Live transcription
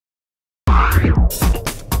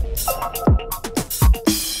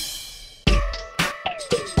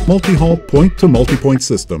MultiHaul point-to-multipoint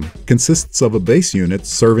system consists of a base unit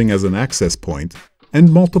serving as an access point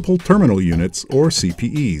and multiple terminal units or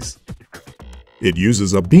CPEs. It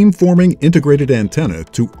uses a beamforming integrated antenna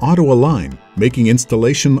to auto-align, making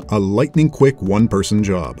installation a lightning-quick one-person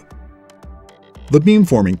job. The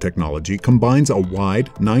beamforming technology combines a wide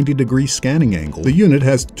 90-degree scanning angle. The unit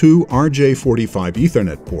has two RJ45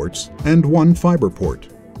 Ethernet ports and one fiber port.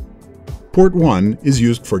 Port 1 is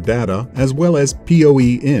used for data as well as PoE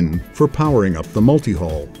in for powering up the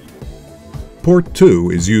MultiHaul. Port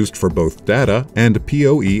 2 is used for both data and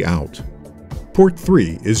PoE out. Port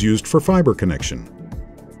 3 is used for fiber connection.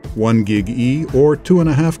 1 GigE or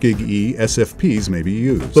 2.5 GigE SFPs may be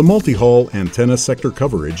used. The MultiHaul antenna sector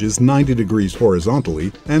coverage is 90 degrees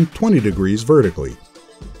horizontally and 20 degrees vertically.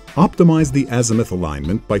 Optimize the azimuth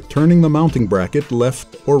alignment by turning the mounting bracket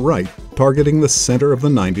left or right, targeting the center of the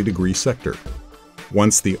 90-degree sector.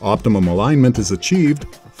 Once the optimum alignment is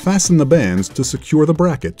achieved, fasten the bands to secure the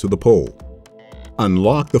bracket to the pole.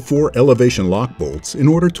 Unlock the 4 elevation lock bolts in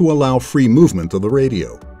order to allow free movement of the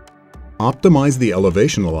radio. Optimize the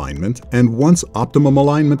elevation alignment, and once optimum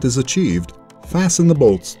alignment is achieved, fasten the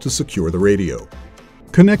bolts to secure the radio.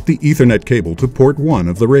 Connect the Ethernet cable to port 1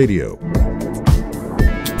 of the radio.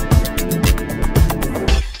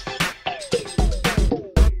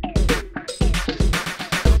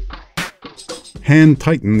 Hand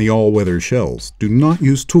tighten the all-weather shells. Do not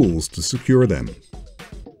use tools to secure them.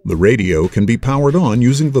 The radio can be powered on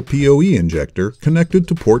using the PoE injector connected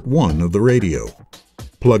to port 1 of the radio.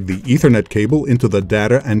 Plug the Ethernet cable into the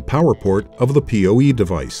data and power port of the PoE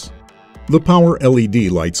device. The power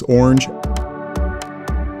LED lights orange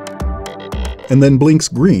and then blinks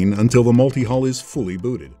green until the MultiHaul is fully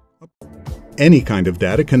booted. Any kind of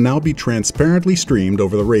data can now be transparently streamed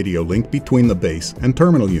over the radio link between the base and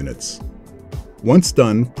terminal units. Once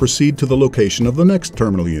done, proceed to the location of the next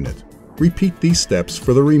terminal unit. Repeat these steps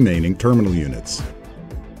for the remaining terminal units.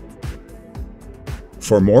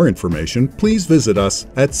 For more information, please visit us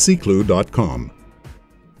at siklu.com.